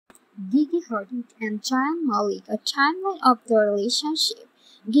Gigi Hadid and Zayn Malik, a timeline of the relationship.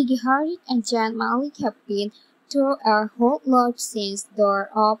 Gigi Hadid and Zayn Malik have been through a whole lot since their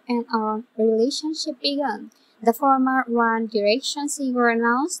off and on relationship began. The former One Direction singer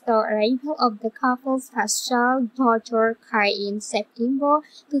announced the arrival of the couple's first child daughter Kylie in September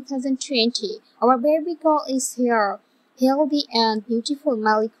 2020. "Our baby girl is here, healthy and beautiful,"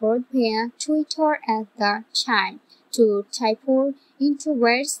 Malik wrote via Twitter at the time. To type into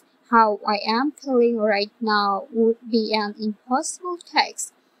words "how I am feeling right now" would be an impossible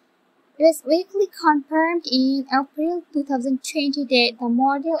task. It was weekly confirmed in April 2020 that the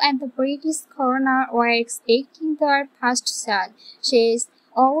model and the British coroner were expecting their first son. She's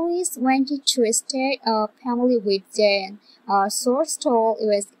always wanted to start a family with Zayn. A source told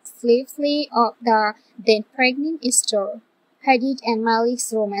US exclusively of the then pregnant Esther. Hadid and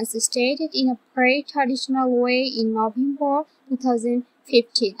Malik's romance started in a very traditional way in November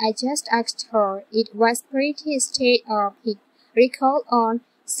 2015. "I just asked her. It was pretty straight up," he recalled on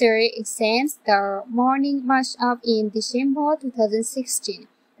Surrey Exams the morning mashup in December 2016.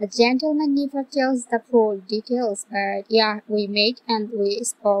 The gentleman never tells the full details, but yeah, we met and we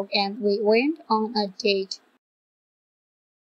spoke and we went on a date.